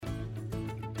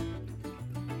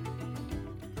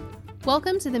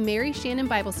Welcome to the Mary Shannon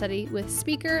Bible Study with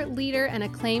speaker, leader, and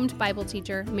acclaimed Bible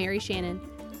teacher, Mary Shannon.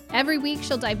 Every week,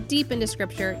 she'll dive deep into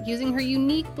Scripture using her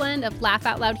unique blend of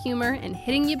laugh-out-loud humor and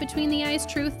hitting you between the eyes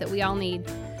truth that we all need.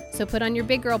 So put on your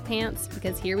big girl pants,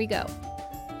 because here we go.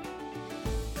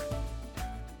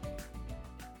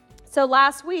 So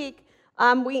last week,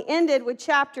 we ended with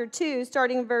chapter 2,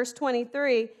 starting in verse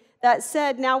 23, that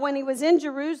said, "Now when he was in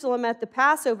Jerusalem at the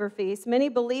Passover feast, many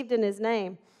believed in his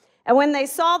name. And when they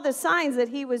saw the signs that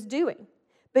he was doing,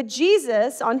 but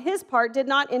Jesus, on his part, did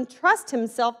not entrust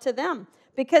himself to them,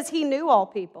 because he knew all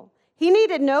people. He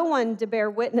needed no one to bear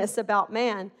witness about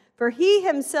man, for he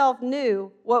himself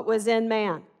knew what was in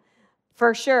man."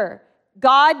 For sure.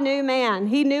 God knew man.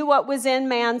 He knew what was in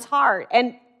man's heart.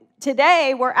 And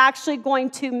today, we're actually going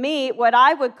to meet what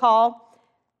I would call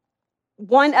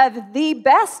one of the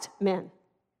best men.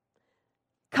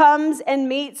 Comes and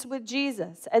meets with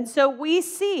Jesus. And so we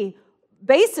see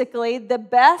basically the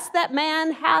best that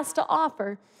man has to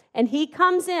offer. And he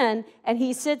comes in and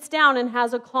he sits down and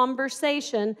has a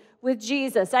conversation with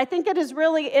Jesus. I think it is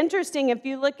really interesting if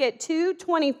you look at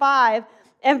 2:25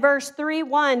 and verse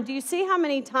 3:1. Do you see how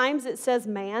many times it says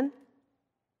man?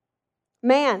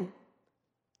 Man.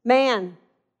 Man.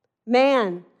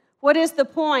 Man. What is the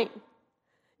point?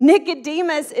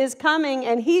 Nicodemus is coming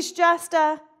and he's just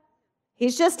a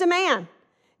man.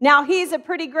 Now, he's a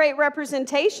pretty great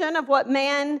representation of what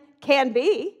man can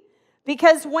be,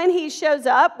 because when he shows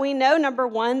up, we know, number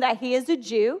one, that he is a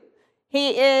Jew.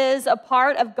 He is a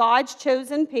part of God's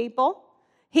chosen people.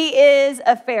 He is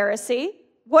a Pharisee.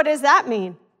 What does that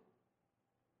mean?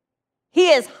 He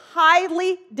is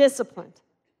highly disciplined.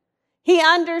 He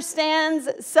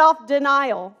understands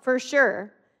self-denial, for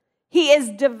sure. He is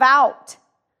devout.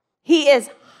 He is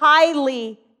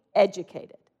highly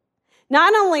educated.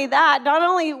 Not only that, not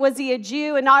only was he a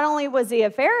Jew and not only was he a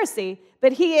Pharisee,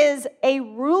 but he is a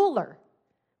ruler,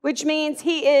 which means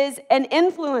he is an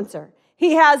influencer.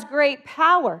 He has great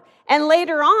power. And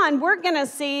later on, we're going to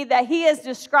see that he is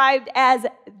described as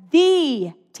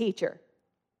the teacher.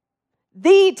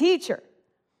 The teacher.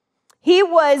 He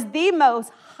was the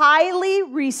most highly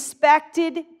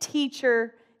respected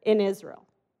teacher in Israel.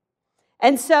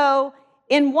 And so,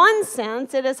 in one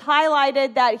sense, it is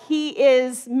highlighted that he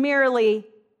is merely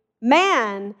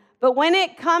man, but when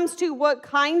it comes to what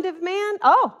kind of man,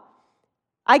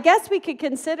 I guess we could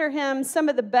consider him some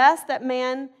of the best that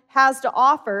man has to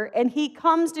offer, and he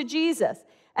comes to Jesus.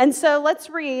 And so let's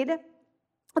read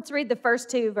the first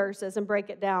two verses and break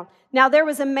it down. "Now there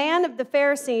was a man of the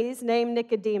Pharisees named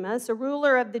Nicodemus, a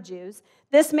ruler of the Jews.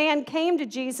 This man came to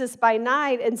Jesus by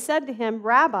night and said to him,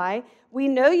 'Rabbi, we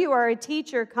know you are a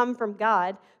teacher come from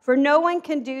God, for no one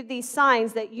can do these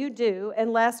signs that you do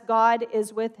unless God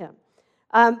is with him.'"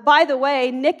 By the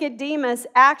way, Nicodemus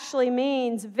actually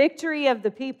means victory of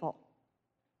the people.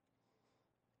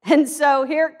 And so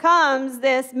here comes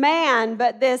this man,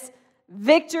 but this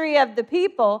victory of the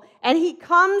people, and he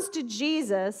comes to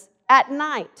Jesus at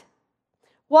night.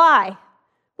 Why?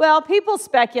 Well, people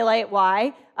speculate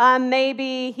why.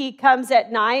 Maybe he comes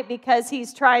at night because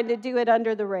he's trying to do it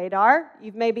under the radar.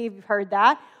 You've heard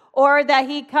that. Or that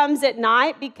he comes at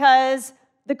night because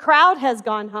the crowd has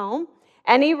gone home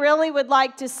and he really would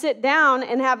like to sit down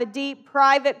and have a deep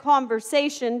private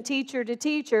conversation, teacher to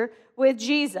teacher, with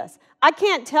Jesus. I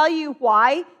can't tell you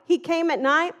why he came at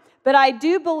night, but I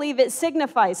do believe it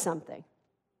signifies something.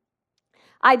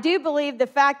 I do believe the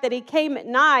fact that he came at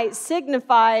night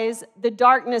signifies the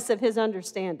darkness of his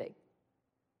understanding.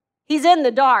 He's in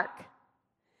the dark.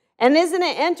 And isn't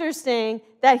it interesting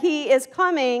that he is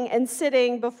coming and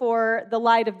sitting before the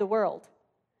light of the world?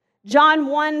 John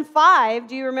 1:5,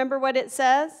 do you remember what it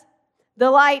says?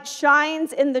 "The light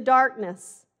shines in the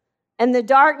darkness, and the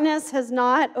darkness has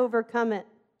not overcome it."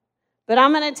 But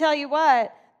I'm going to tell you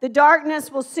what, the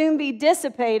darkness will soon be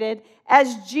dissipated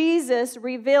as Jesus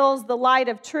reveals the light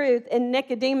of truth in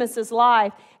Nicodemus'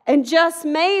 life. And just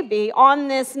maybe on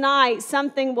this night,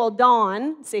 something will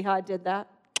dawn. See how I did that?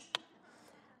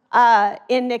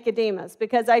 In Nicodemus,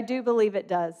 because I do believe it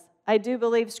does. I do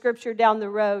believe Scripture down the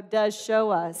road does show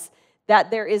us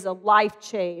that there is a life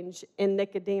change in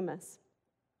Nicodemus.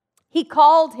 He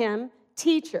called him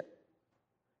teacher.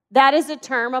 That is a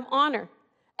term of honor,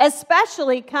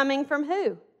 especially coming from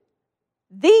who?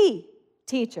 The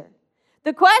teacher.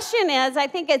 The question is, I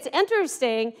think it's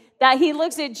interesting that he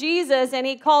looks at Jesus and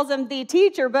he calls him the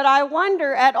teacher, but I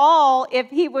wonder at all if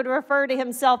he would refer to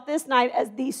himself this night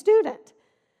as the student.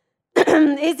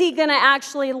 Is he going to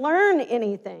actually learn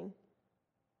anything?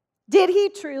 Did he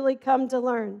truly come to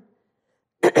learn?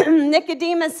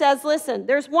 Nicodemus says, "Listen,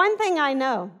 there's one thing I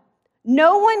know.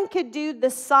 No one could do the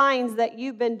signs that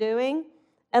you've been doing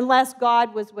unless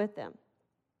God was with them.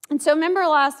 And so remember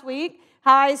last week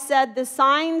how I said the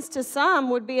signs to some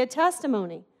would be a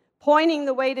testimony, pointing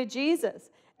the way to Jesus.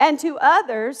 And to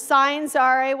others, signs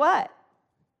are a what?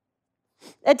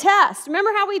 A test.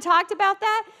 Remember how we talked about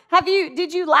that?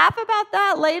 Did you laugh about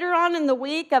that later on in the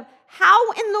week of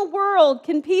how in the world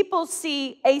can people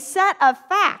see a set of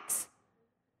facts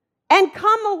and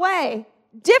come away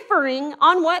differing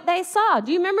on what they saw?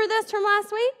 Do you remember this from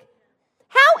last week?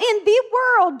 How in the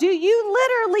world do you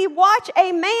literally watch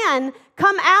a man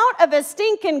come out of a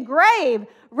stinking grave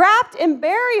wrapped in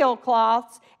burial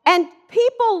cloths and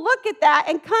people look at that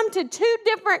and come to two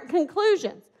different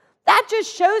conclusions? That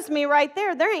just shows me right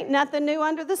there ain't nothing new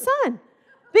under the sun.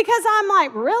 Because I'm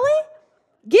like, really?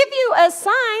 Give you a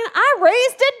sign, I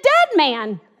raised a dead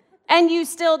man. And you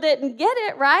still didn't get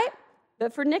it, right?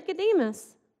 But for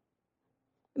Nicodemus,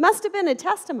 it must have been a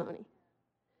testimony.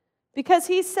 Because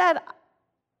he said,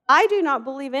 I do not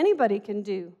believe anybody can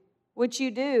do what you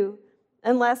do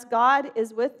unless God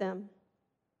is with them.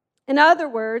 In other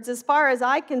words, as far as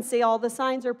I can see, all the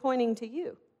signs are pointing to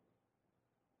you.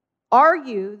 Are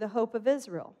you the hope of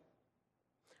Israel?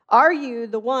 Are you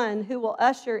the one who will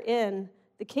usher in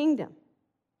the kingdom?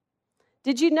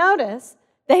 Did you notice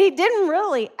that he didn't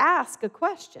really ask a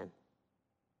question?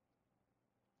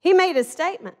 He made a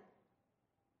statement.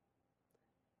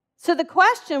 So the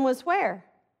question was where?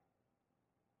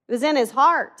 It was in his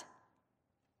heart.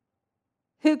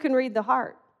 Who can read the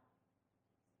heart?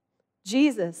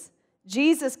 Jesus.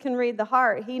 Jesus can read the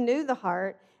heart. He knew the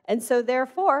heart, and so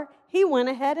therefore, he went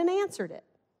ahead and answered it.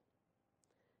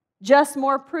 Just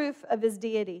more proof of his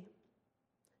deity.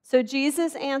 So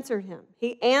Jesus answered him.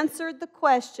 He answered the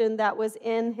question that was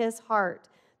in his heart.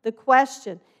 The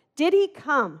question, did he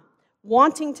come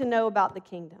wanting to know about the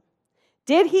kingdom?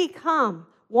 Did he come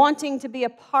wanting to be a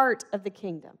part of the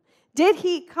kingdom? Did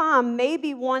he come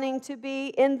maybe wanting to be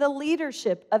in the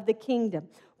leadership of the kingdom?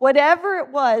 Whatever it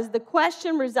was, the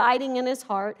question residing in his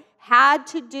heart had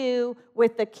to do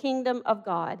with the kingdom of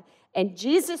God. And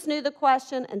Jesus knew the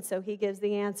question, and so he gives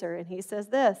the answer. And he says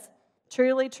this,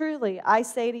 truly, truly, I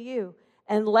say to you,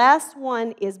 unless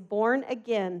one is born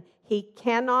again, he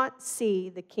cannot see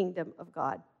the kingdom of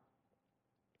God.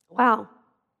 Wow.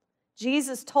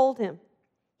 Jesus told him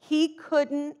he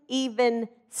couldn't even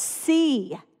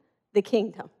see the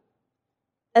kingdom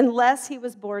unless he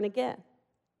was born again.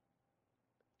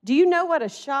 Do you know what a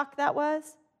shock that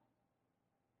was?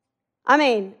 I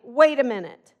mean, wait a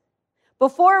minute.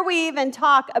 Before we even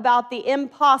talk about the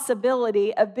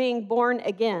impossibility of being born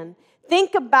again,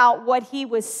 think about what he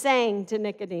was saying to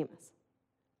Nicodemus.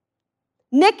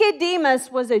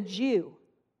 Nicodemus was a Jew.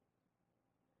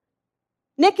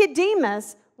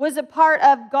 Nicodemus was a part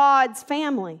of God's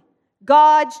family,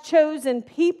 God's chosen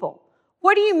people.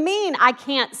 What do you mean I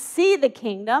can't see the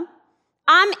kingdom?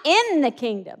 I'm in the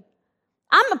kingdom.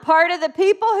 I'm a part of the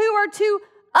people who are to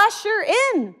usher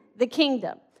in the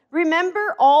kingdom.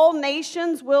 Remember, all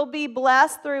nations will be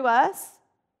blessed through us.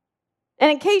 And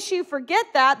in case you forget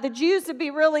that, the Jews would be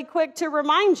really quick to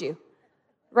remind you,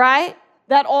 right?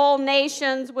 That all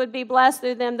nations would be blessed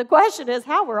through them. The question is,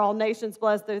 how were all nations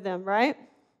blessed through them, right?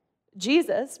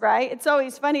 Jesus, right? It's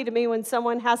always funny to me when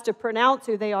someone has to pronounce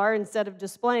who they are instead of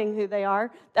displaying who they are.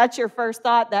 That's your first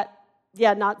thought that,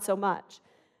 yeah, not so much.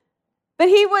 But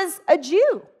he was a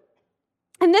Jew.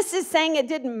 And this is saying it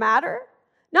didn't matter.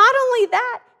 Not only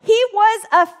that, he was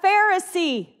a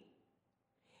Pharisee.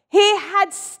 He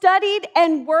had studied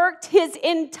and worked his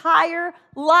entire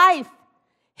life.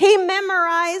 He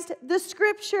memorized the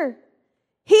scripture.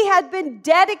 He had been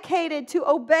dedicated to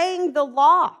obeying the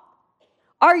law.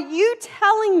 Are you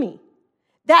telling me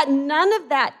that none of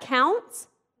that counts?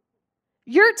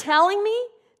 You're telling me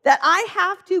that I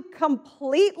have to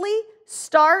completely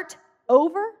start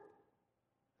over?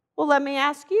 Well, let me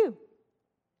ask you.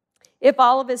 If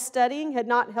all of his studying had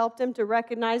not helped him to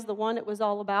recognize the one it was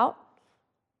all about,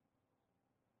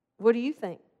 what do you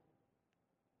think?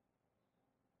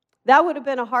 That would have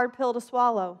been a hard pill to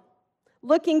swallow.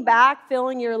 Looking back,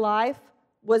 feeling your life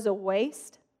was a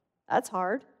waste, that's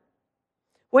hard.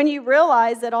 When you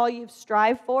realize that all you've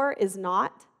strived for is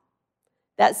not,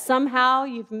 that somehow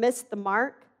you've missed the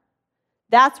mark,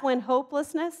 that's when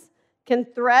hopelessness can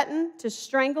threaten to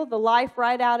strangle the life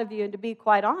right out of you. And to be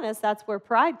quite honest, that's where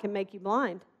pride can make you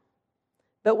blind.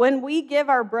 But when we give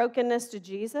our brokenness to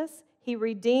Jesus, he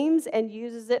redeems and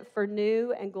uses it for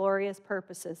new and glorious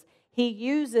purposes. He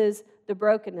uses the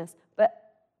brokenness.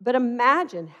 But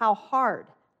imagine how hard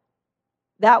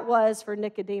that was for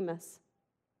Nicodemus.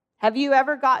 Have you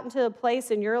ever gotten to a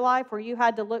place in your life where you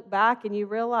had to look back and you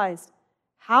realized,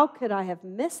 How could I have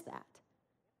missed that?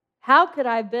 How could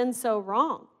I have been so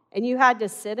wrong? And you had to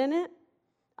sit in it?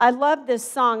 I love this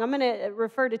song. I'm going to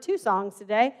refer to 2 songs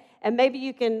today, and maybe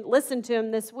you can listen to them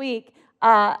this week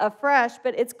afresh,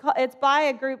 but it's by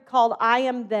a group called I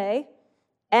Am They,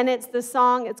 and it's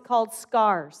called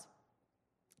Scars.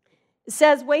 It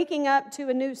says, waking up to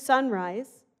a new sunrise,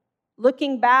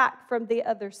 looking back from the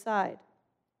other side.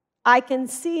 I can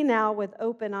see now with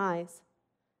open eyes.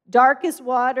 Darkest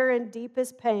water and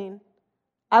deepest pain,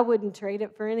 I wouldn't trade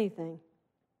it for anything.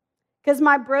 Because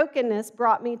my brokenness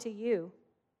brought me to you,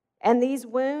 and these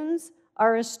wounds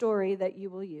are a story that you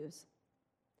will use.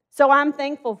 So I'm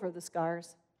thankful for the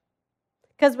scars,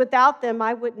 because without them,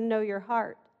 I wouldn't know your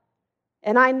heart.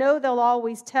 And I know they'll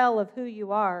always tell of who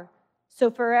you are, so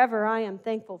forever I am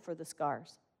thankful for the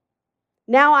scars.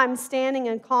 Now I'm standing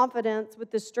in confidence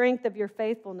with the strength of your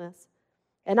faithfulness,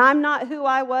 and I'm not who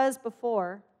I was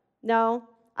before. No,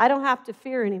 I don't have to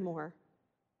fear anymore.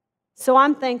 So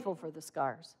I'm thankful for the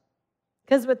scars,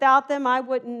 because without them, I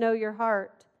wouldn't know your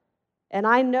heart. And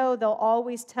I know they'll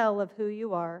always tell of who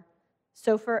you are.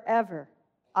 So forever,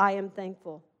 I am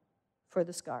thankful for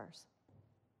the scars.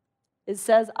 It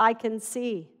says, I can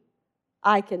see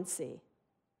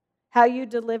how you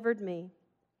delivered me.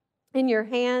 In your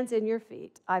hands and your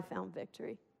feet, I found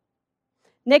victory.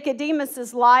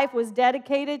 Nicodemus' life was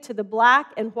dedicated to the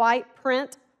black and white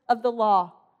print of the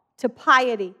law, to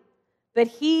piety. But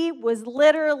he was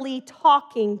literally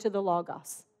talking to the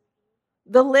Logos,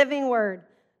 the living word,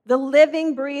 the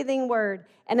living, breathing word.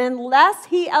 And unless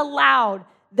he allowed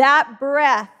that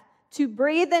breath to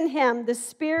breathe in him, the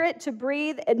Spirit to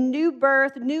breathe a new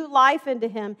birth, new life into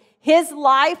him, his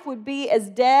life would be as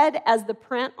dead as the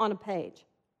print on a page.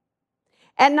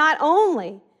 And not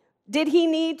only did he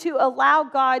need to allow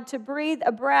God to breathe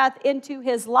a breath into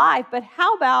his life, but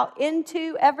how about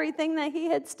into everything that he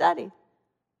had studied?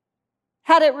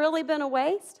 Had it really been a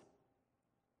waste?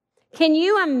 Can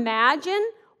you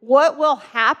imagine what will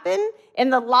happen in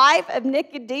the life of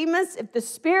Nicodemus if the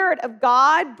Spirit of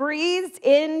God breathes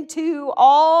into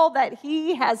all that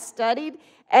he has studied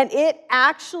and it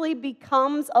actually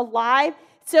becomes alive?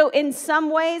 So in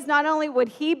some ways, not only would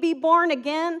he be born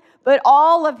again, but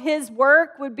all of his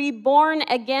work would be born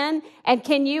again. And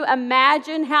can you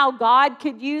imagine how God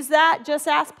could use that? Just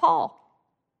ask Paul.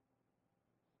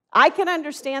 I can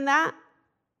understand that.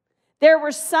 There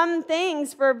were some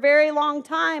things for a very long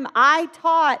time I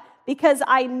taught because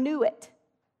I knew it.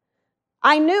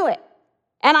 I knew it.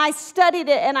 And I studied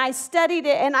it, and I studied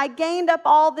it, and I gained up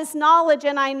all this knowledge,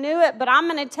 and I knew it. But I'm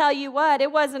going to tell you what,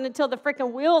 it wasn't until the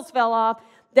freaking wheels fell off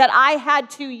that I had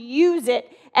to use it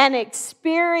and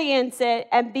experience it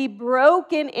and be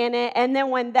broken in it. And then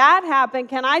when that happened,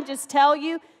 can I just tell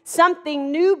you,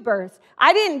 something new birthed.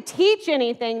 I didn't teach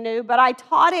anything new, but I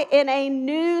taught it in a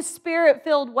new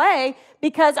Spirit-filled way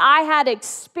because I had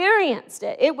experienced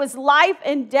it. It was life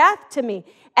and death to me.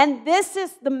 And this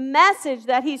is the message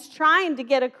that he's trying to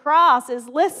get across is,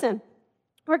 listen,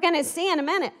 we're going to see in a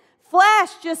minute, flesh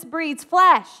just breeds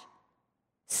flesh.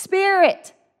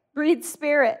 Spirit breeds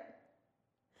spirit.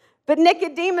 But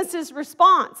Nicodemus'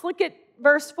 response, look at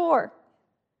verse 4.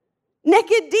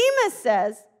 Nicodemus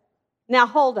says, now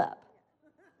hold up.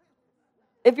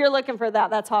 If you're looking for that,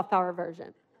 that's half-power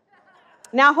version.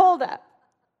 Now hold up.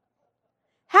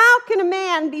 How can a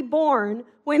man be born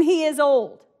when he is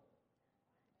old?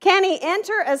 Can he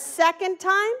enter a second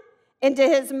time into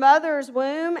his mother's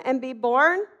womb and be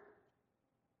born?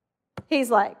 He's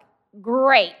like,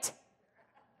 great.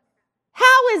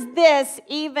 How is this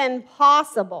even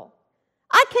possible?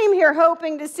 I came here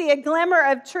hoping to see a glimmer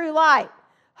of true light,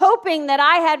 hoping that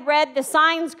I had read the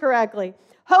signs correctly,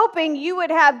 hoping you would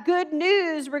have good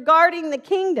news regarding the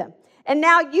kingdom. And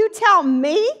now you tell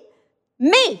me,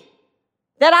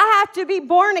 that I have to be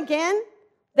born again,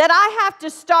 that I have to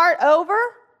start over?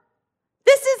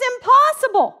 This is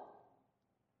impossible.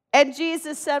 And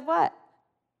Jesus said what?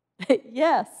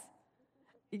 Yes,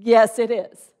 it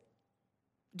is.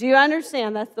 Do you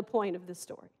understand? That's the point of this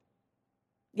story.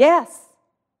 Yes,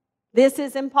 this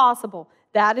is impossible.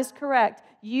 That is correct.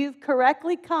 You've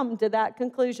correctly come to that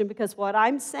conclusion because what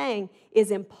I'm saying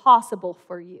is impossible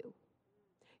for you.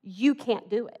 You can't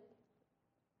do it.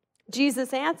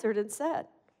 Jesus answered and said,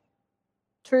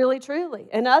 truly, truly.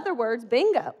 In other words,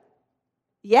 bingo.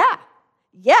 Yeah,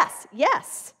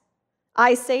 yes,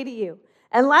 I say to you,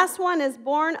 unless one is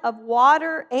born of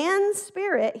water and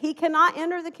spirit, he cannot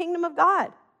enter the kingdom of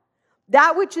God.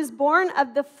 That which is born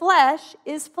of the flesh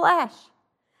is flesh,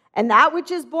 and that which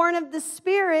is born of the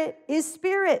Spirit is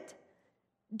spirit.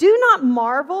 Do not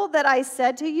marvel that I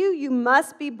said to you, you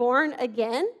must be born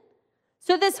again.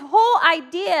 So this whole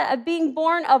idea of being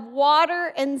born of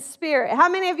water and spirit, how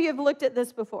many of you have looked at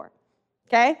this before?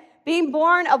 Okay? Being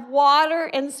born of water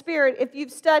and spirit, if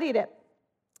you've studied it.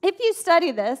 If you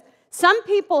study this, some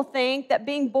people think that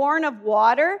being born of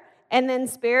water and then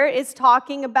spirit is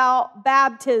talking about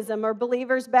baptism or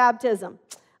believers' baptism.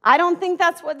 I don't think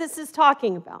that's what this is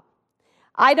talking about.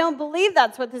 I don't believe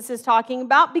that's what this is talking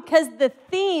about because the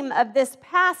theme of this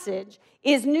passage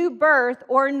is new birth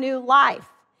or new life.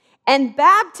 And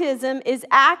baptism is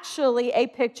actually a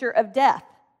picture of death,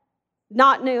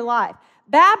 not new life.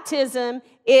 Baptism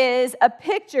is a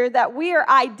picture that we are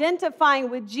identifying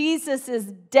with Jesus'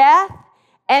 death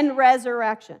and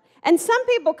resurrection. And some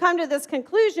people come to this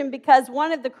conclusion because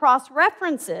one of the cross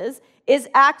references is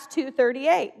Acts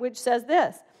 2:38, which says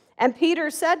this, "And Peter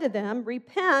said to them,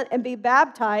 'Repent and be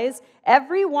baptized,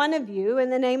 every one of you, in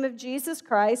the name of Jesus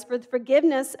Christ for the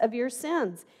forgiveness of your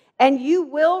sins, and you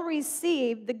will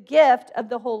receive the gift of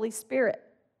the Holy Spirit.'"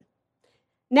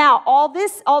 Now,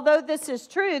 although this is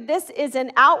true, this is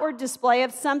an outward display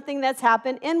of something that's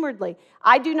happened inwardly.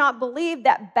 I do not believe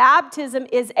that baptism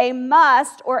is a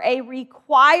must or a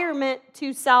requirement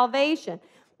to salvation.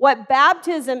 What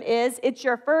baptism is, it's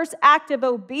your first act of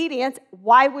obedience.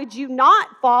 Why would you not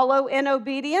follow in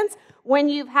obedience when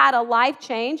you've had a life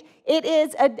change? It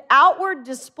is an outward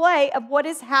display of what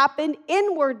has happened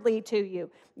inwardly to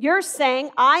you. You're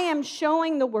saying, I am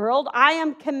showing the world, I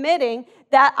am committing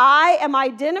that I am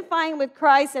identifying with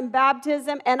Christ in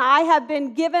baptism, and I have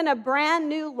been given a brand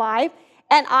new life,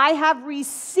 and I have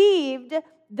received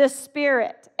the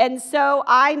Spirit. And so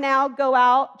I now go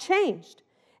out changed.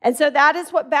 And so that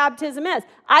is what baptism is.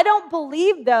 I don't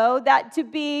believe, though, that to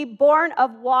be born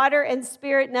of water and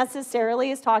spirit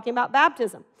necessarily is talking about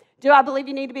baptism. Do I believe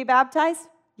you need to be baptized?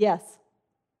 Yes.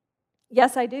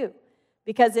 Yes, I do.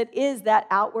 Because it is that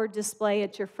outward display.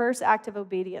 It's your first act of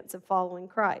obedience of following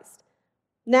Christ.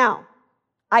 Now,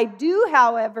 I do,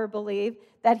 however, believe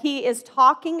that he is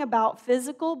talking about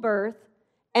physical birth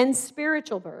and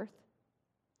spiritual birth.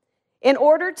 In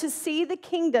order to see the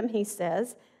kingdom, he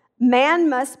says, man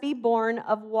must be born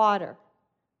of water,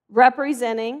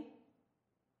 representing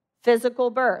physical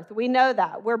birth. We know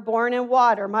that. We're born in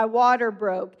water. My water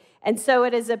broke. And so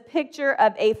it is a picture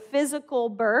of a physical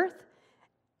birth.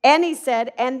 And he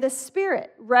said, and the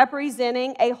Spirit,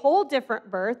 representing a whole different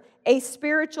birth, a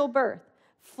spiritual birth.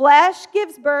 Flesh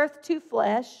gives birth to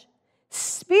flesh.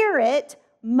 Spirit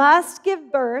must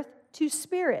give birth to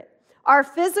spirit. Our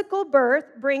physical birth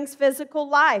brings physical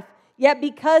life. Yet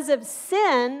because of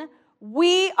sin,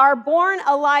 we are born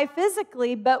alive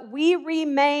physically, but we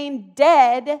remain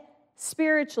dead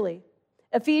spiritually.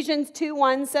 Ephesians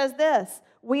 2:1 says this,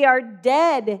 we are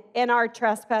dead in our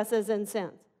trespasses and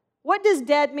sins. What does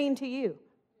dead mean to you?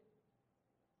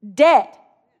 Dead.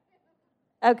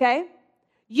 Okay?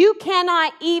 You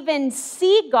cannot even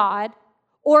see God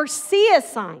or see a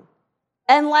sign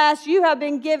unless you have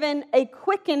been given a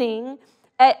quickening,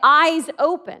 eyes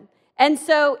open. And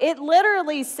so it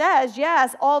literally says,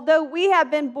 yes, although we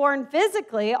have been born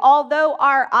physically, although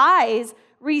our eyes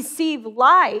receive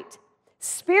light,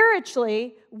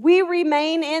 spiritually, we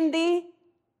remain in the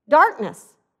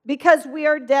darkness because we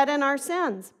are dead in our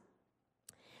sins.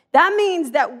 That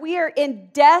means that we are in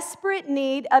desperate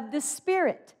need of the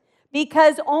Spirit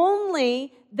because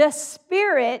only the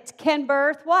Spirit can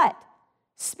birth what?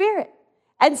 Spirit.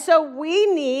 And so we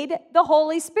need the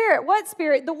Holy Spirit. What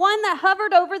Spirit? The one that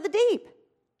hovered over the deep.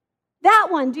 That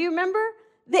one, do you remember?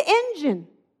 The engine.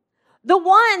 The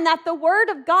one that the Word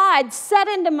of God set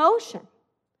into motion.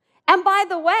 And by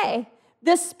the way,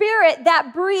 the Spirit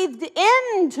that breathed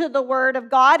into the Word of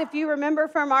God, if you remember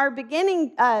from our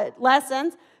beginning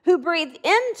lessons, who breathed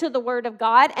into the Word of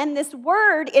God, and this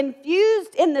Word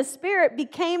infused in the Spirit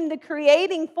became the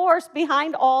creating force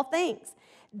behind all things.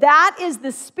 That is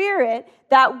the Spirit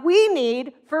that we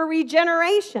need for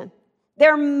regeneration.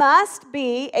 There must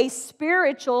be a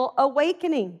spiritual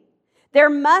awakening. There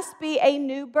must be a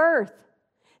new birth.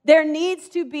 There needs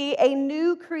to be a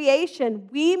new creation.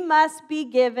 We must be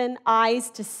given eyes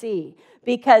to see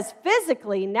because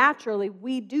physically, naturally,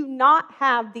 we do not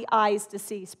have the eyes to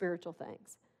see spiritual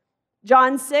things.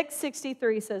 John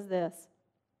 6:63 says this,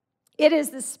 it is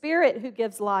the Spirit who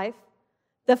gives life.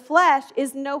 The flesh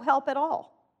is no help at all.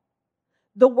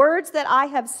 The words that I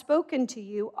have spoken to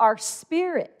you are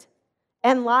spirit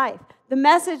and life. The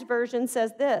Message version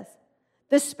says this,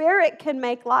 the Spirit can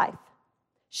make life.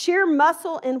 Sheer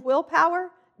muscle and willpower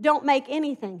don't make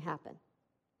anything happen.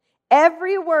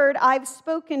 Every word I've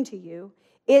spoken to you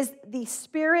is the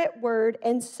Spirit word,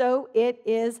 and so it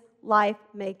is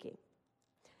life-making.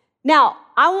 Now,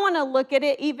 I want to look at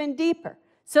it even deeper.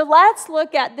 So let's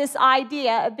look at this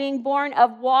idea of being born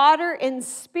of water and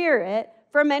spirit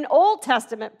from an Old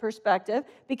Testament perspective,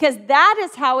 because that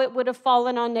is how it would have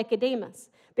fallen on Nicodemus.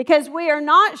 Because we are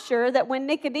not sure that when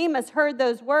Nicodemus heard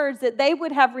those words that they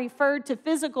would have referred to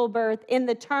physical birth in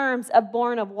the terms of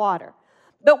born of water.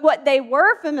 But what they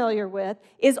were familiar with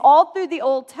is all through the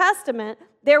Old Testament,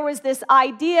 there was this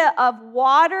idea of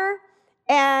water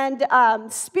and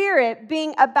spirit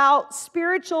being about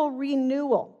spiritual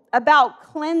renewal, about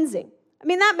cleansing. I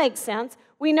mean, that makes sense.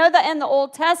 We know that in the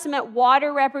Old Testament,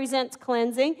 water represents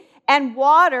cleansing, and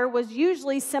water was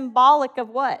usually symbolic of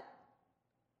what?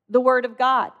 The Word of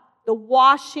God, the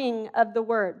washing of the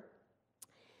Word.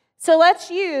 So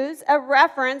let's use a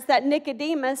reference that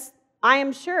Nicodemus, I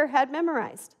am sure, had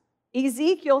memorized.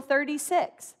 Ezekiel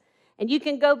 36. And you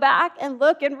can go back and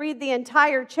look and read the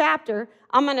entire chapter.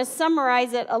 I'm going to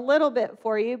summarize it a little bit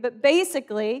for you, but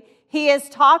basically, he is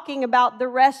talking about the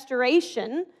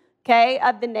restoration,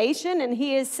 of the nation, and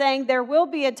he is saying there will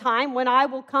be a time when I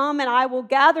will come and I will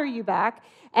gather you back,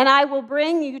 and I will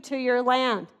bring you to your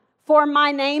land for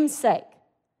my name's sake.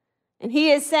 And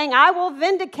he is saying, I will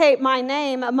vindicate my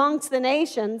name amongst the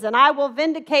nations, and I will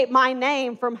vindicate my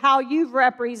name from how you've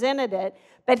represented it,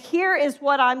 but here is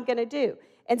what I'm going to do.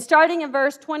 And starting in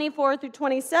verse 24 through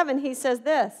 27, he says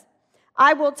this,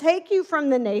 I will take you from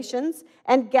the nations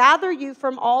and gather you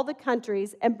from all the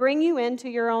countries and bring you into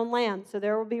your own land. So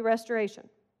there will be restoration.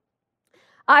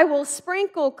 I will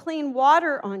sprinkle clean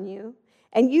water on you,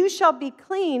 and you shall be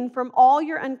clean from all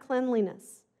your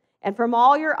uncleanliness. And from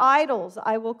all your idols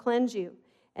I will cleanse you.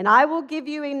 And I will give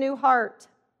you a new heart,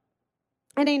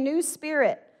 and a new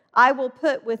spirit I will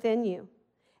put within you.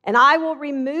 And I will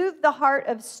remove the heart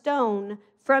of stone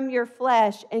from your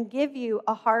flesh and give you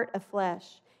a heart of flesh.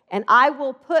 And I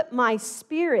will put my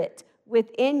spirit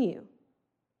within you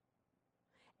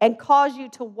and cause you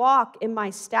to walk in my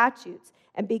statutes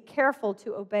and be careful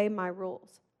to obey my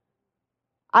rules.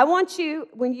 I want you,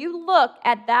 when you look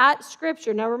at that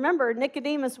scripture, now remember,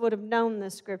 Nicodemus would have known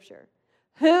this scripture.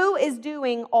 Who is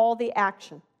doing all the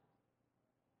action?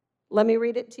 Let me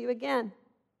read it to you again.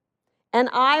 And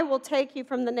I will take you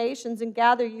from the nations and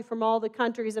gather you from all the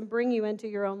countries and bring you into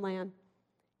your own land.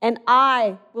 And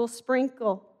I will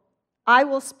sprinkle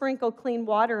clean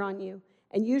water on you,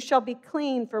 and you shall be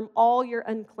clean from all your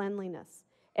uncleanliness.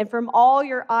 And from all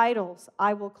your idols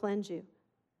I will cleanse you.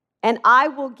 And I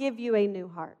will give you a new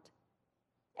heart,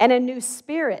 and a new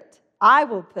spirit I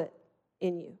will put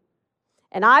in you.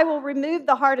 And I will remove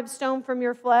the heart of stone from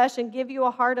your flesh and give you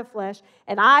a heart of flesh.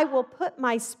 And I will put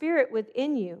my spirit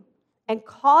within you and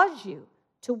cause you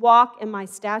to walk in my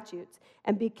statutes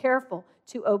and be careful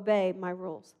to obey my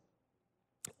rules.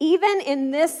 Even in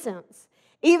this sense,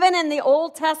 even in the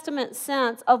Old Testament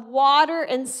sense of water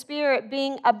and spirit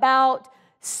being about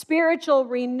spiritual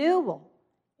renewal,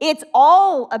 it's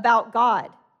all about God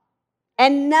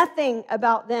and nothing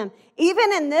about them.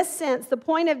 Even in this sense, the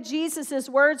point of Jesus'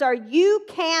 words are, you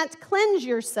can't cleanse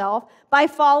yourself by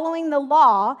following the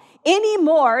law any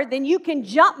more than you can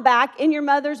jump back in your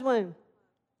mother's womb.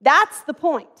 That's the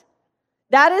point.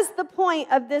 That is the point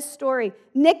of this story.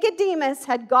 Nicodemus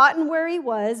had gotten where he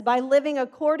was by living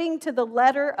according to the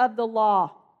letter of the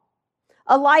law.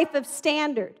 A life of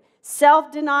standard,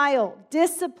 self-denial,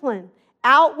 discipline,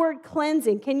 outward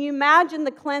cleansing. Can you imagine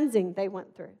the cleansing they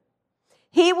went through?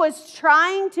 He was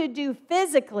trying to do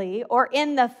physically or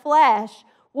in the flesh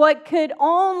what could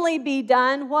only be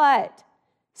done, what?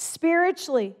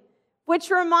 Spiritually. Which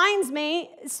reminds me,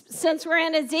 since we're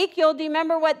in Ezekiel, do you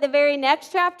remember what the very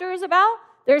next chapter is about?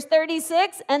 There's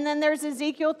 36, and then there's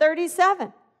Ezekiel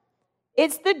 37.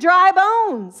 It's the dry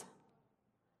bones,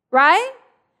 right?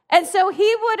 And so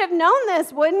he would have known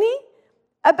this, wouldn't he?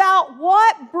 About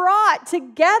what brought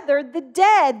together the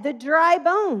dead, the dry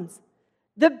bones.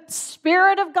 The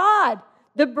Spirit of God,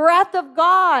 the breath of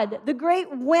God, the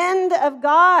great wind of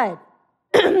God.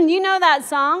 You know that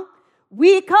song?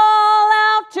 We call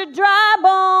out to dry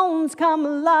bones, come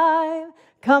alive,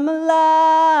 come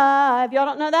alive. Y'all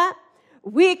don't know that?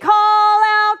 We call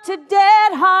out to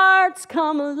dead hearts,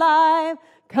 come alive,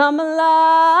 come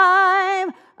alive.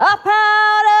 Up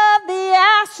out of the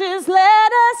ashes,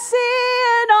 let us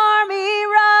see an army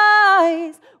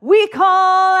rise. We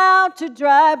call out to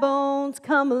dry bones,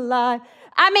 come alive.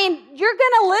 I mean, you're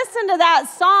going to listen to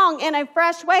that song in a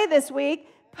fresh way this week.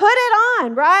 Put it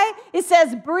on, right? It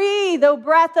says, breathe, O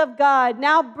breath of God.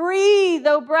 Now breathe,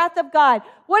 O breath of God.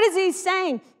 What is he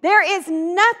saying? There is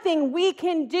nothing we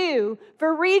can do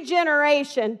for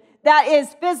regeneration that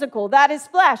is physical, that is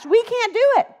flesh. We can't do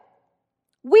it.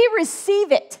 We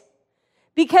receive it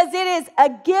because it is a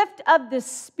gift of the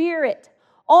Spirit.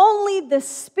 Only the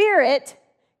Spirit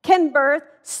can birth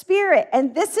spirit.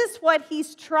 And this is what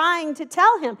he's trying to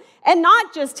tell him. And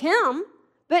not just him,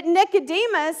 but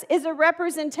Nicodemus is a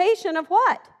representation of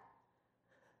what?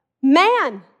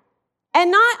 Man.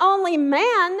 And not only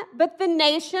man, but the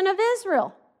nation of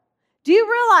Israel. Do you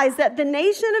realize that the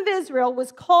nation of Israel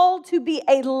was called to be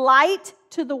a light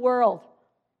to the world?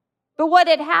 But what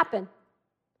had happened?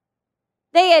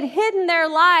 They had hidden their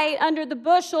light under the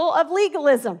bushel of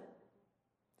legalism,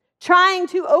 trying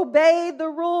to obey the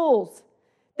rules.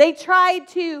 They tried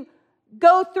to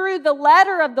go through the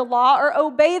letter of the law or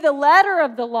obey the letter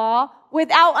of the law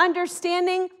without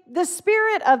understanding the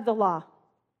spirit of the law.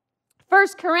 1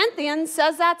 Corinthians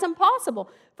says that's impossible.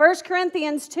 1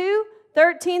 Corinthians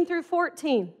 2:13 through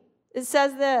 14. It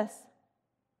says this.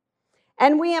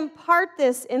 And we impart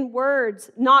this in words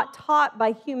not taught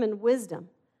by human wisdom,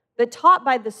 but taught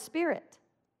by the Spirit,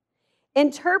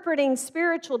 interpreting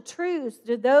spiritual truths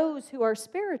to those who are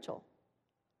spiritual.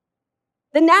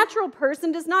 The natural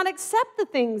person does not accept the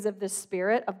things of the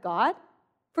Spirit of God,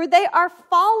 for they are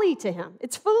folly to him.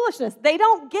 It's foolishness. They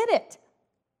don't get it.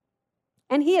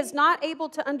 And he is not able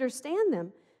to understand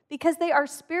them because they are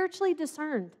spiritually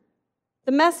discerned.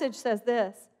 The Message says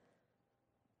this.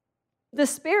 The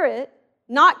Spirit,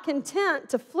 not content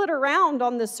to flit around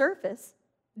on the surface,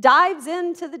 dives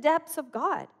into the depths of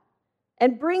God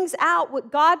and brings out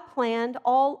what God planned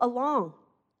all along.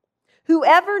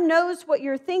 Whoever knows what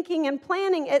you're thinking and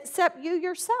planning except you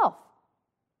yourself?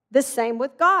 The same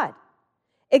with God.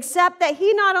 Except that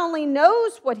he not only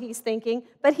knows what he's thinking,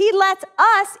 but he lets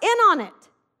us in on it.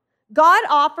 God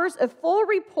offers a full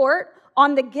report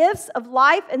on the gifts of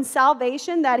life and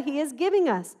salvation that he is giving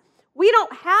us. We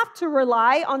don't have to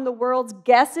rely on the world's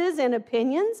guesses and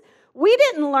opinions. We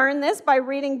didn't learn this by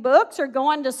reading books or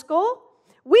going to school.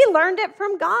 We learned it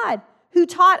from God, who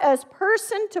taught us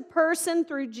person to person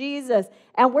through Jesus.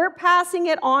 And we're passing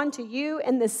it on to you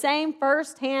in the same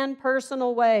firsthand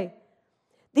personal way.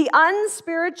 The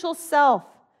unspiritual self,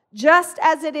 just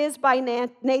as it is by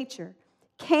nature,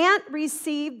 can't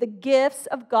receive the gifts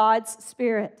of God's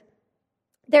Spirit.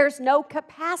 There's no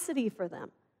capacity for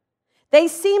them. They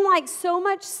seem like so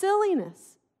much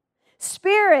silliness.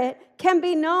 Spirit can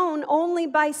be known only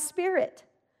by Spirit.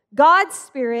 God's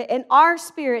Spirit and our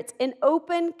spirits in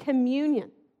open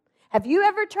communion. Have you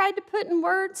ever tried to put in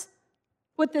words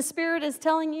what the Spirit is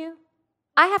telling you?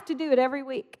 I have to do it every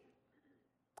week.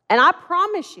 And I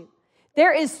promise you,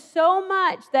 there is so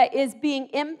much that is being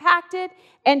impacted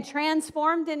and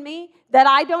transformed in me that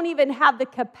I don't even have the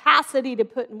capacity to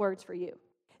put in words for you.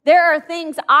 There are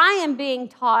things I am being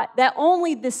taught that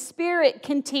only the Spirit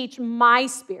can teach my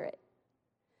spirit.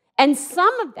 And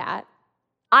some of that,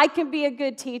 I can be a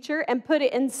good teacher and put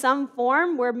it in some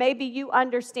form where maybe you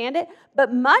understand it,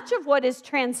 but much of what is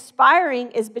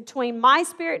transpiring is between my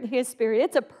spirit and his spirit.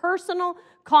 It's a personal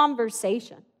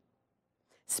conversation.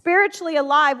 Spiritually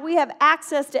alive, we have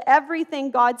access to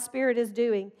everything God's Spirit is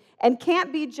doing and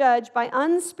can't be judged by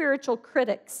unspiritual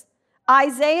critics.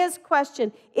 Isaiah's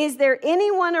question, is there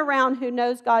anyone around who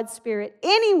knows God's Spirit?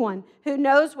 Anyone who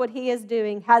knows what he is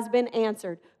doing has been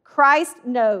answered. Christ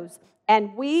knows,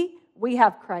 and we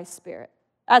have Christ's Spirit.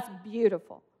 That's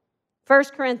beautiful. 1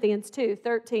 Corinthians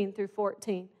 2:13 through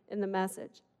 14 in the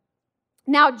Message.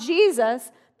 Now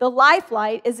Jesus, the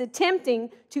Life-Light, is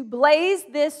attempting to blaze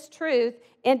this truth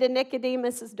into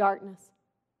Nicodemus' darkness.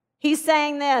 He's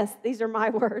saying this, these are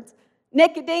my words.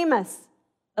 Nicodemus,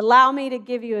 allow me to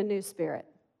give you a new spirit.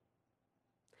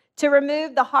 To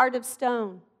remove the heart of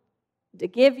stone, to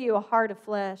give you a heart of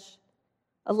flesh.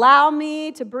 Allow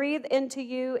me to breathe into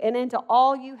you and into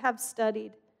all you have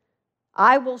studied.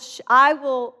 I will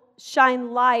shine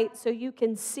light so you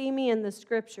can see me in the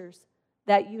scriptures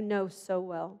that you know so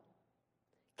well.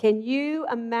 Can you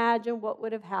imagine what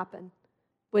would have happened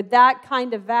with that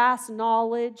kind of vast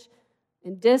knowledge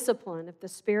and discipline if the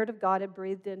Spirit of God had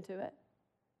breathed into it?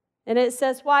 And it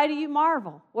says, why do you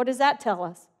marvel? What does that tell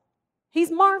us? He's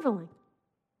marveling.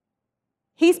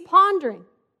 He's pondering.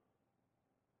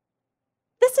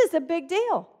 This is a big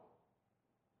deal.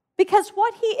 Because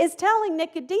what he is telling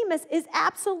Nicodemus is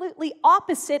absolutely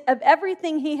opposite of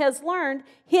everything he has learned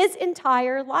his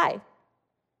entire life.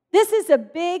 This is a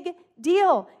big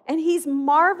deal, and he's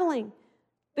marveling.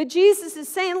 But Jesus is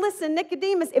saying, listen,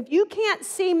 Nicodemus, if you can't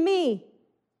see me,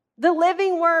 the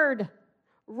living word,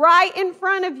 right in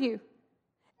front of you,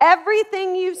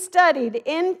 everything you've studied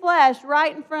in flesh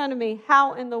right in front of me,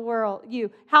 how in the world are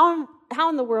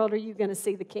you going to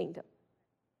see the kingdom?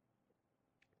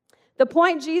 The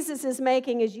point Jesus is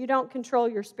making is you don't control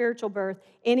your spiritual birth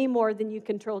any more than you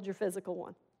controlled your physical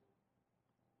one.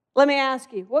 Let me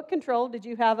ask you, what control did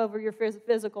you have over your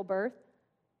physical birth?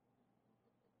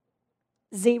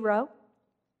 0.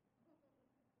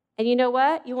 And you know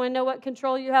what? You want to know what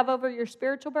control you have over your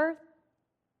spiritual birth?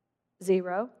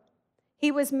 0.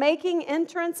 He was making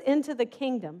entrance into the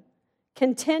kingdom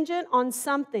contingent on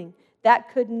something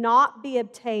that could not be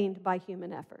obtained by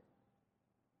human effort.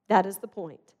 That is the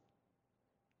point.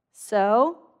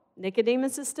 So,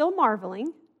 Nicodemus is still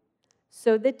marveling.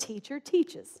 So the teacher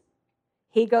teaches.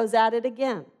 He goes at it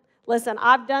again. Listen,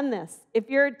 I've done this. If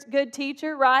you're a good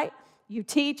teacher, right? You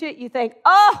teach it, you think,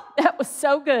 oh, that was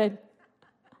so good.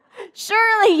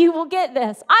 Surely you will get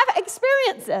this. I've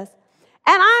experienced this.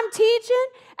 And I'm teaching,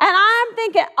 and I'm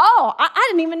thinking, oh, I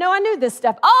didn't even know I knew this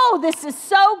stuff. Oh, this is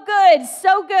so good,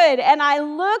 so good. And I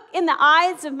look in the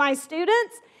eyes of my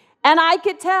students, and I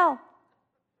could tell,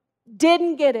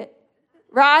 didn't get it,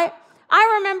 right?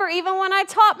 I remember even when I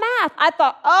taught math, I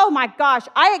thought, oh my gosh,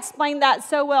 I explained that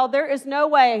so well, there is no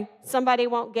way somebody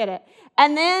won't get it.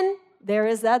 And then there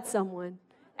is that someone.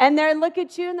 And they look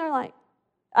at you, and they're like,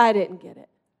 I didn't get it.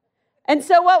 And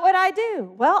so what would I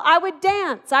do? Well, I would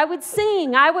dance, I would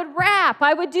sing, I would rap,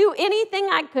 I would do anything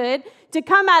I could to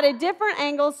come at a different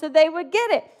angle so they would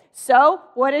get it. So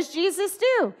what does Jesus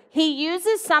do? He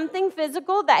uses something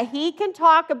physical that he can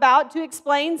talk about to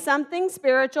explain something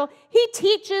spiritual. He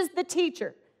teaches the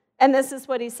teacher. And this is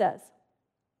what he says.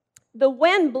 The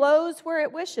wind blows where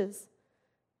it wishes,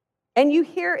 and you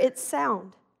hear its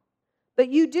sound, but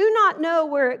you do not know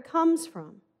where it comes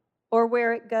from or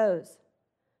where it goes.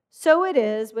 So it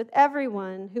is with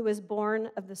everyone who is born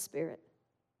of the Spirit.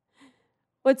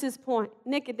 What's his point?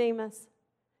 Nicodemus,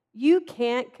 you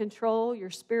can't control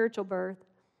your spiritual birth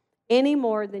any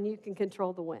more than you can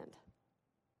control the wind.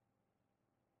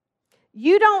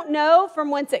 You don't know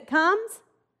from whence it comes.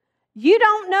 You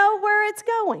don't know where it's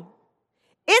going.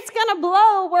 It's going to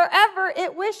blow wherever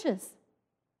it wishes,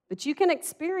 but you can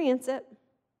experience it.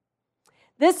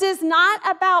 This is not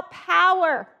about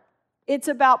power. It's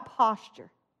about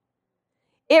posture.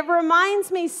 It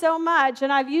reminds me so much,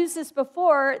 and I've used this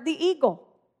before, the eagle.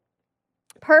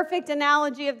 Perfect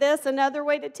analogy of this, another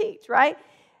way to teach, right?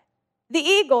 The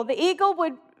eagle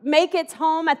would make its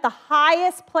home at the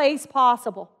highest place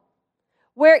possible,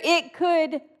 where it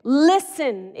could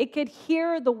listen, it could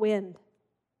hear the wind.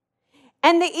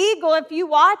 And the eagle, if you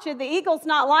watch it, the eagle's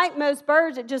not like most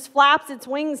birds. It just flaps its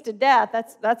wings to death.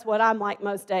 That's what I'm like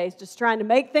most days, just trying to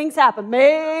make things happen,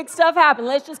 make stuff happen.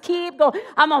 Let's just keep going.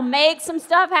 I'm going to make some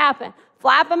stuff happen.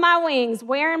 Flapping my wings,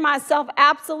 wearing myself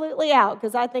absolutely out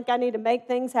because I think I need to make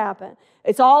things happen.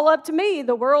 It's all up to me.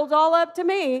 The world's all up to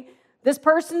me. This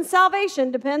person's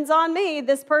salvation depends on me.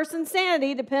 This person's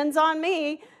sanity depends on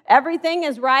me. Everything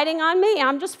is riding on me.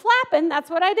 I'm just flapping.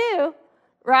 That's what I do,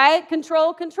 right?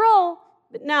 Control, control.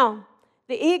 But no,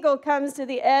 the eagle comes to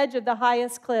the edge of the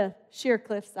highest cliff, sheer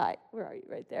cliff side. Where are you?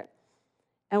 Right there.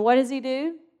 And what does he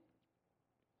do?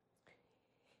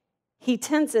 He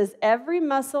tenses every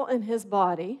muscle in his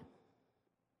body,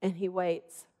 and he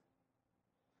waits.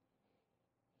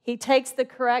 He takes the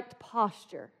correct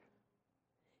posture.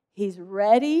 He's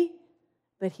ready,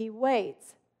 but he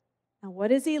waits. Now,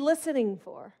 what is he listening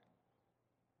for?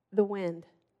 The wind.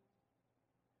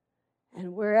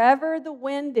 And wherever the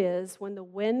wind is, when the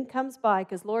wind comes by,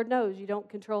 because Lord knows you don't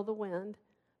control the wind,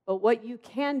 but what you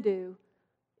can do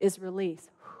is release.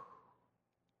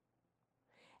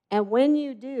 And when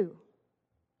you do,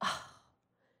 oh,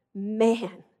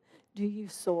 man, do you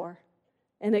soar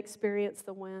and experience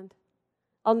the wind.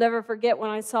 I'll never forget when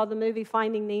I saw the movie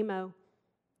Finding Nemo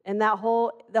and the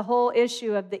whole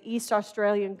issue of the East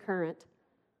Australian current.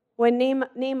 When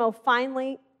Nemo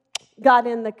finally got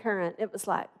in the current, it was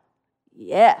like,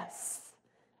 yes,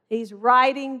 he's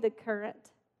riding the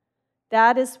current.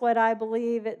 That is what I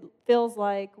believe it feels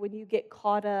like when you get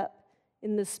caught up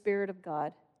in the Spirit of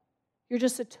God. You're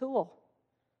just a tool.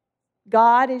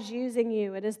 God is using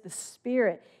you. It is the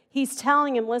Spirit. He's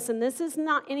telling him, listen, this is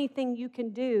not anything you can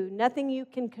do, nothing you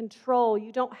can control.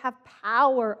 You don't have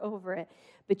power over it,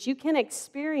 but you can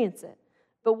experience it.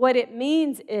 But what it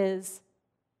means is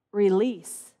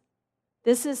release.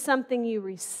 This is something you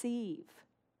receive.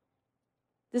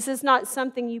 This is not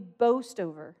something you boast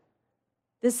over.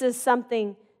 This is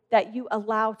something that you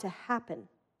allow to happen.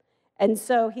 And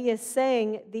so he is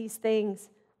saying these things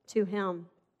to him.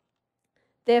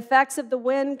 The effects of the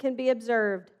wind can be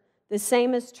observed. The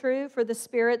same is true for the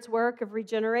Spirit's work of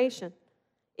regeneration.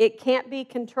 It can't be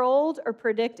controlled or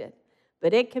predicted,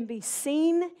 but it can be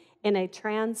seen in a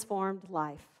transformed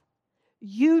life.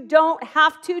 You don't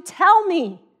have to tell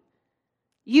me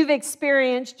you've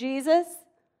experienced Jesus.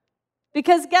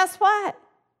 Because guess what?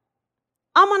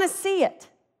 I'm going to see it.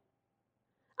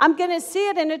 I'm going to see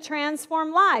it in a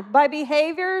transformed life. By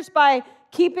behaviors, by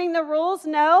keeping the rules?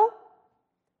 No.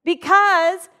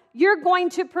 because you're going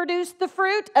to produce the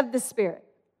fruit of the Spirit.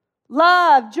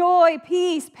 Love, joy,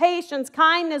 peace, patience,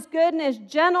 kindness, goodness,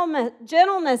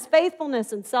 gentleness,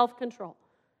 faithfulness, and self-control.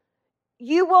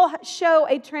 You will show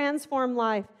a transformed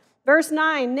life. Verse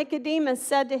 9, Nicodemus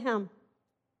said to him,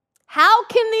 "How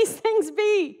can these things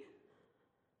be?"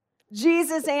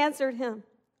 Jesus answered him,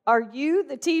 "Are you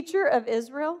the teacher of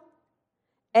Israel,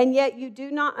 and yet you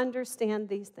do not understand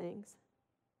these things?"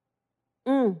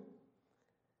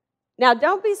 Now,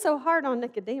 don't be so hard on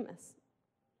Nicodemus.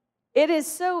 It is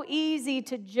so easy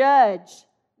to judge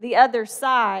the other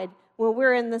side when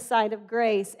we're in the side of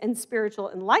grace and spiritual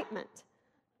enlightenment.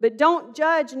 But don't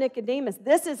judge Nicodemus.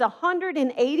 This is a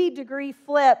 180-degree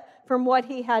flip from what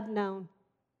he had known.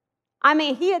 I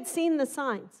mean, he had seen the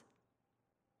signs.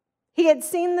 He had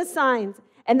seen the signs,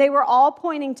 and they were all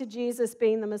pointing to Jesus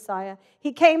being the Messiah.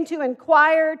 He came to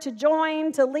inquire, to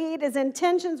join, to lead. His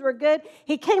intentions were good.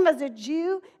 He came as a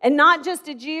Jew, and not just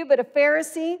a Jew, but a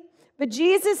Pharisee. But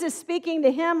Jesus is speaking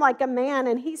to him like a man,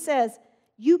 and he says,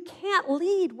 "You can't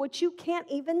lead what you can't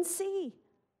even see.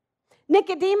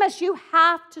 Nicodemus, you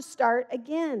have to start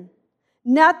again.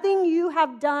 Nothing you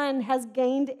have done has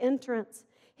gained entrance."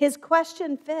 His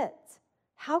question fits.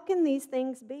 How can these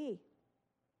things be?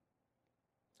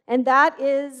 And that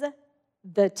is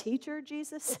the teacher,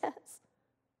 Jesus says.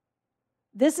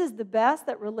 This is the best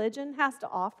that religion has to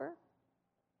offer.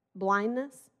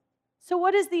 Blindness. So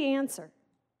what is the answer?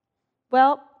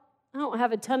 Well, I don't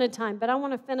have a ton of time, but I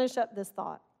want to finish up this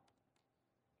thought.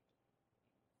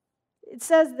 It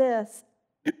says this.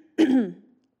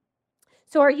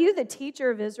 "So are you the teacher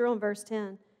of Israel," in verse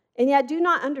 10, "and yet do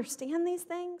not understand these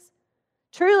things?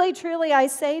 Truly, truly, I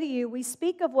say to you, we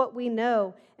speak of what we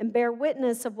know and bear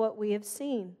witness of what we have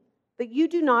seen, but you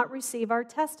do not receive our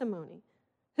testimony."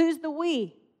 Who's the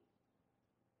we?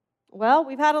 Well,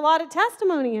 we've had a lot of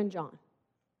testimony in John.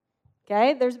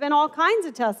 Okay, there's been all kinds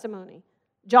of testimony.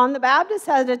 John the Baptist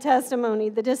has a testimony.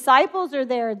 The disciples are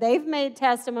there. They've made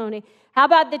testimony. How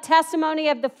about the testimony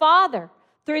of the Father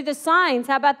through the signs?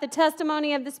 How about the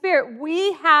testimony of the Spirit?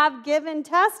 We have given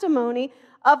testimony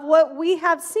of what we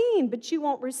have seen, but you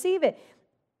won't receive it.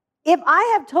 If I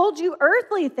have told you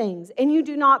earthly things and you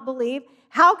do not believe,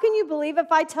 how can you believe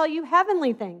if I tell you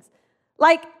heavenly things?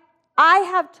 Like, I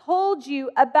have told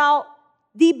you about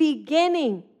the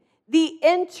beginning, the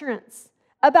entrance,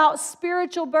 about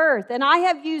spiritual birth, and I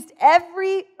have used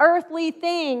every earthly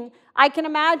thing I can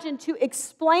imagine to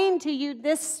explain to you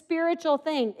this spiritual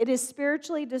thing. It is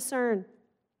spiritually discerned.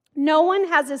 No one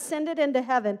has ascended into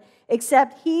heaven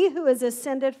except he who has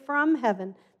ascended from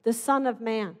heaven, the Son of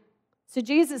Man. So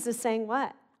Jesus is saying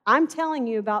what? I'm telling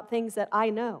you about things that I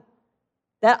know,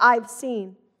 that I've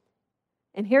seen.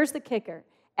 And here's the kicker.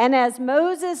 "And as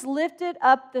Moses lifted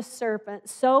up the serpent,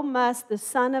 so must the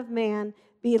Son of Man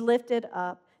be lifted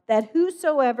up, that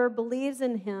whosoever believes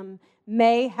in him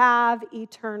may have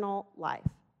eternal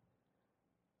life."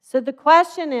 So the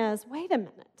question is, wait a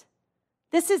minute.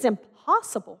 This is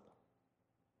impossible.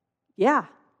 Yeah,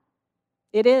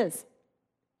 it is.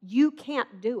 You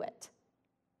can't do it.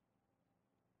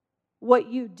 What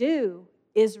you do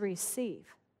is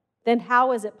receive. Then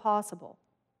how is it possible?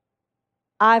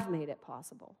 I've made it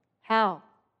possible. How?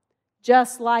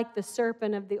 Just like the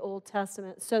serpent of the Old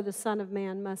Testament, so the Son of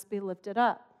Man must be lifted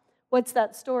up. What's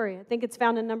that story? I think it's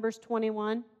found in Numbers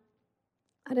 21.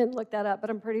 I didn't look that up, but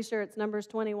I'm pretty sure it's Numbers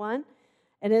 21.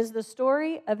 And it is the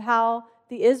story of how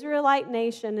the Israelite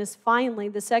nation is finally,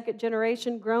 the second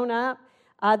generation grown up.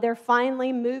 They're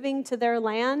finally moving to their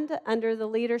land under the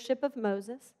leadership of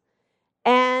Moses.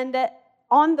 And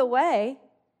on the way,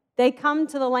 they come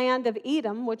to the land of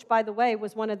Edom, which, by the way,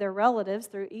 was one of their relatives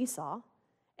through Esau.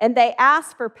 And they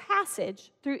asked for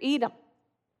passage through Edom.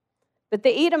 But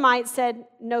the Edomites said,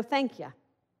 "No, thank you.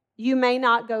 You may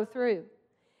not go through."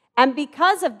 And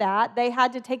because of that, they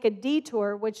had to take a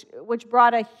detour, which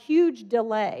brought a huge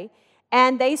delay.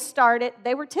 And they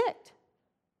were ticked.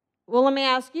 Well, let me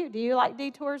ask you, do you like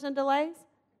detours and delays?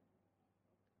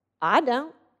 I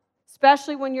don't.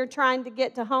 Especially when you're trying to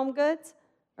get to Home Goods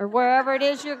or wherever it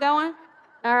is you're going.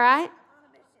 All right?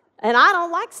 And I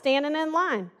don't like standing in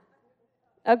line.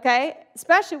 Okay?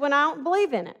 Especially when I don't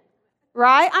believe in it.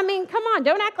 Right? I mean, come on.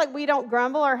 Don't act like we don't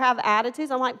grumble or have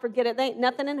attitudes. I'm like, forget it. There ain't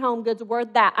nothing in Home Goods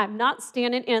worth that. I'm not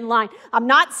standing in line. I'm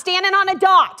not standing on a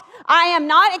dot. I am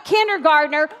not a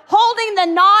kindergartner holding the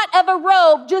knot of a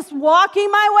rope, just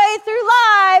walking my way through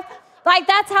life. Like,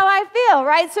 that's how I feel,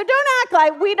 right? So don't act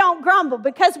like we don't grumble,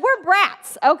 because we're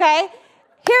brats, okay?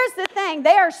 Here's the thing.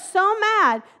 They are so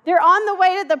mad. They're on the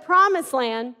way to the promised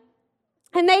land,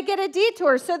 and they get a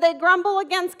detour, so they grumble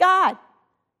against God.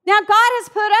 Now, God has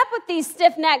put up with these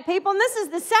stiff-necked people, and this is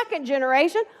the second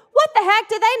generation. What the heck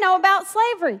do they know about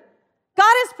slavery?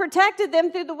 God has protected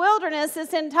them through the wilderness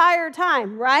this entire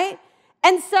time, right?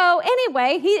 And so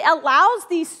anyway, he allows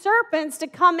these serpents to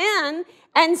come in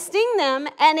and sting them,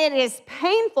 and it is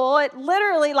painful. It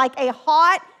literally like a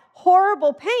hot,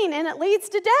 horrible pain, and it leads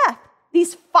to death.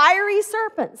 These fiery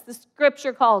serpents, the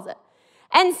scripture calls it.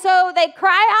 And so they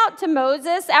cry out to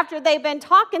Moses after they've been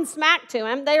talking smack to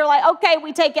him. They're like, okay,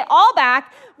 we take it all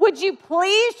back. Would you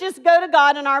please just go to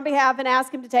God on our behalf and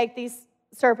ask him to take these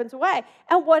serpents away?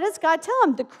 And what does God tell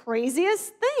him? The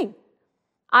craziest thing.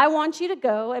 I want you to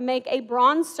go and make a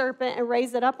bronze serpent and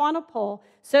raise it up on a pole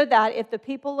so that if the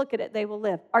people look at it, they will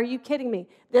live. Are you kidding me?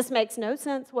 This makes no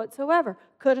sense whatsoever.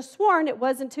 Could have sworn it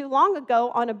wasn't too long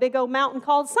ago on a big old mountain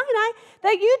called Sinai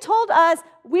that you told us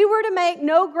we were to make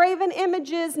no graven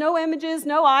images, no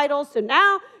idols. So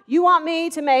now you want me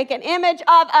to make an image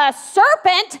of a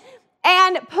serpent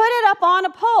and put it up on a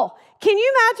pole. Can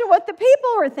you imagine what the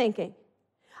people were thinking?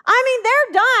 I mean,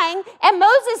 they're dying, and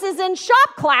Moses is in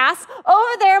shop class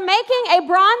over there making a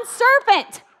bronze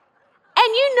serpent.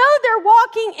 And you know they're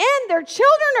walking in. Their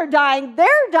children are dying.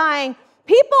 They're dying.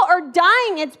 People are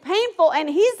dying. It's painful. And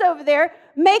he's over there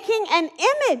making an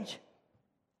image.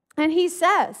 And he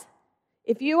says,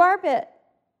 if you are bit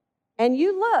and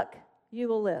you look, you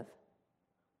will live.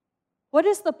 What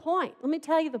is the point? Let me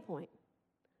tell you the point.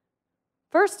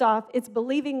 First off, it's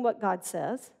believing what God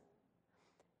says.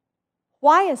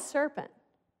 Why a serpent?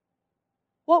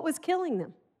 What was killing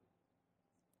them?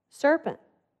 Serpent.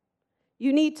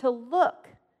 You need to look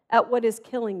at what is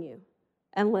killing you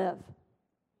and live.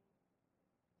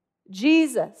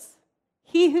 Jesus,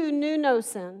 he who knew no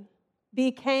sin,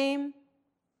 became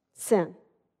sin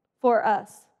for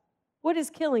us. What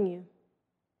is killing you?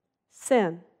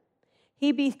 Sin.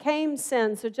 He became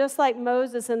sin. So just like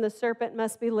Moses and the serpent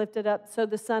must be lifted up, so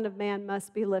the Son of Man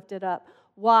must be lifted up.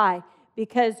 Why?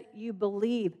 Because you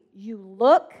believe. You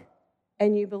look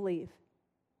and you believe.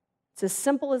 It's as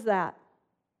simple as that.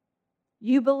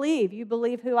 You believe. You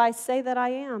believe who I say that I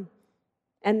am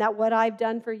and that what I've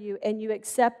done for you, and you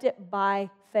accept it by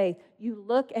faith. You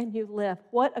look and you live.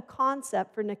 What a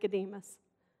concept for Nicodemus.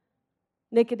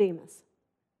 Nicodemus.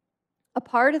 A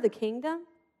part of the kingdom,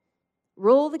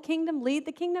 rule the kingdom, lead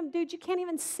the kingdom. Dude, you can't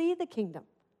even see the kingdom.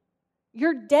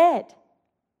 You're dead.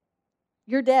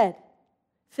 You're dead.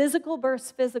 Physical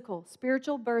births physical,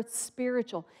 spiritual births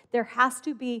spiritual. There has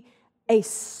to be a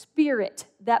spirit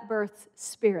that births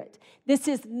spirit. This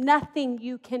is nothing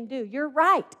you can do. You're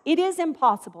right. It is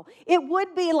impossible. It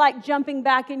would be like jumping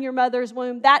back in your mother's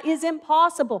womb. That is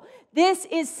impossible. This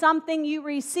is something you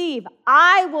receive.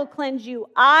 I will cleanse you.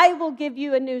 I will give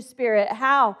you a new spirit.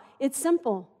 How? It's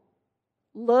simple.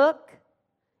 Look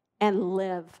and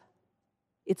live.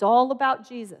 It's all about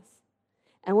Jesus.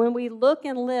 And when we look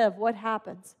and live, what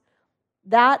happens?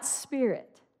 That spirit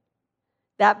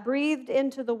that breathed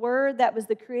into the word that was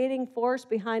the creating force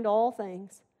behind all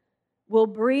things will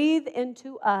breathe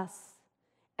into us,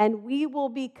 and we will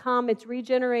become, it's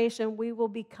regeneration, we will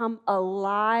become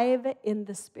alive in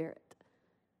the spirit.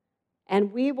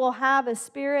 And we will have a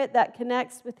spirit that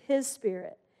connects with his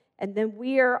spirit, and then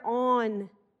we are on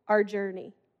our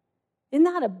journey. Isn't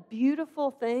that a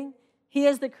beautiful thing? He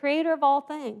is the creator of all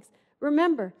things.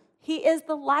 Remember, he is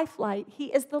the lifeline.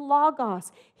 He is the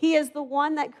Logos. He is the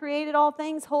one that created all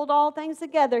things, hold all things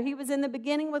together. He was in the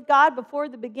beginning with God before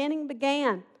the beginning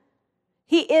began.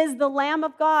 He is the Lamb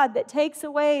of God that takes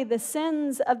away the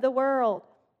sins of the world.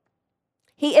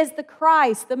 He is the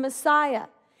Christ, the Messiah.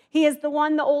 He is the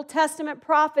one the Old Testament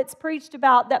prophets preached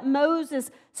about, that Moses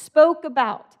spoke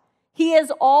about. He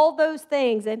is all those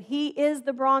things, and he is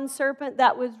the bronze serpent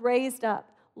that was raised up.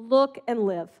 Look and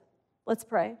live. Let's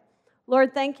pray.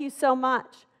 Lord, thank you so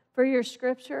much for your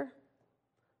scripture.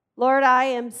 Lord, I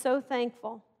am so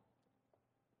thankful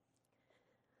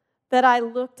that I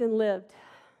looked and lived.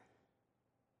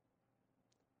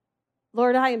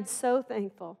 Lord, I am so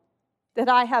thankful that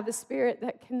I have a spirit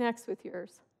that connects with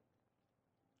yours.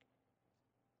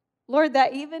 Lord,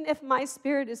 that even if my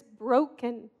spirit is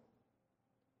broken,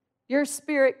 your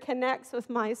spirit connects with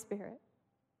my spirit.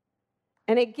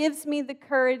 And it gives me the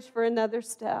courage for another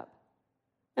step.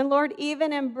 And Lord,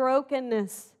 even in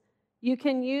brokenness, you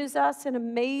can use us in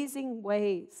amazing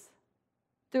ways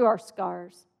through our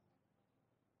scars.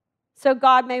 So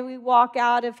God, may we walk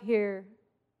out of here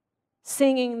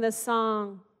singing the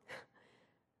song.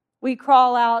 We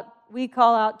call out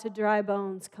to dry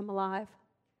bones, come alive.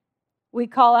 We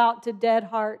call out to dead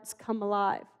hearts, come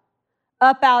alive.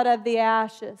 Up out of the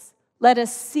ashes, let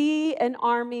us see an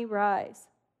army rise.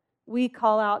 We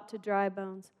call out to dry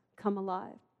bones, come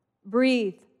alive.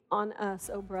 Breathe on us,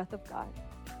 O breath of God.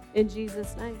 In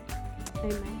Jesus' name,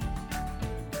 amen.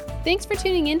 Thanks for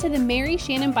tuning in to the Mary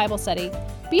Shannon Bible Study.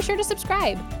 Be sure to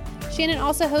subscribe. Shannon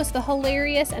also hosts the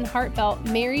hilarious and heartfelt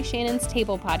Mary Shannon's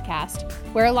Table podcast,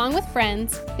 where along with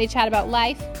friends, they chat about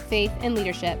life, faith, and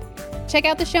leadership. Check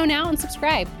out the show now and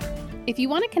subscribe. If you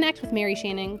want to connect with Mary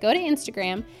Shannon, go to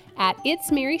Instagram at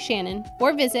 @itsmaryshannon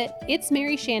or visit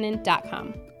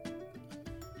itsmaryshannon.com.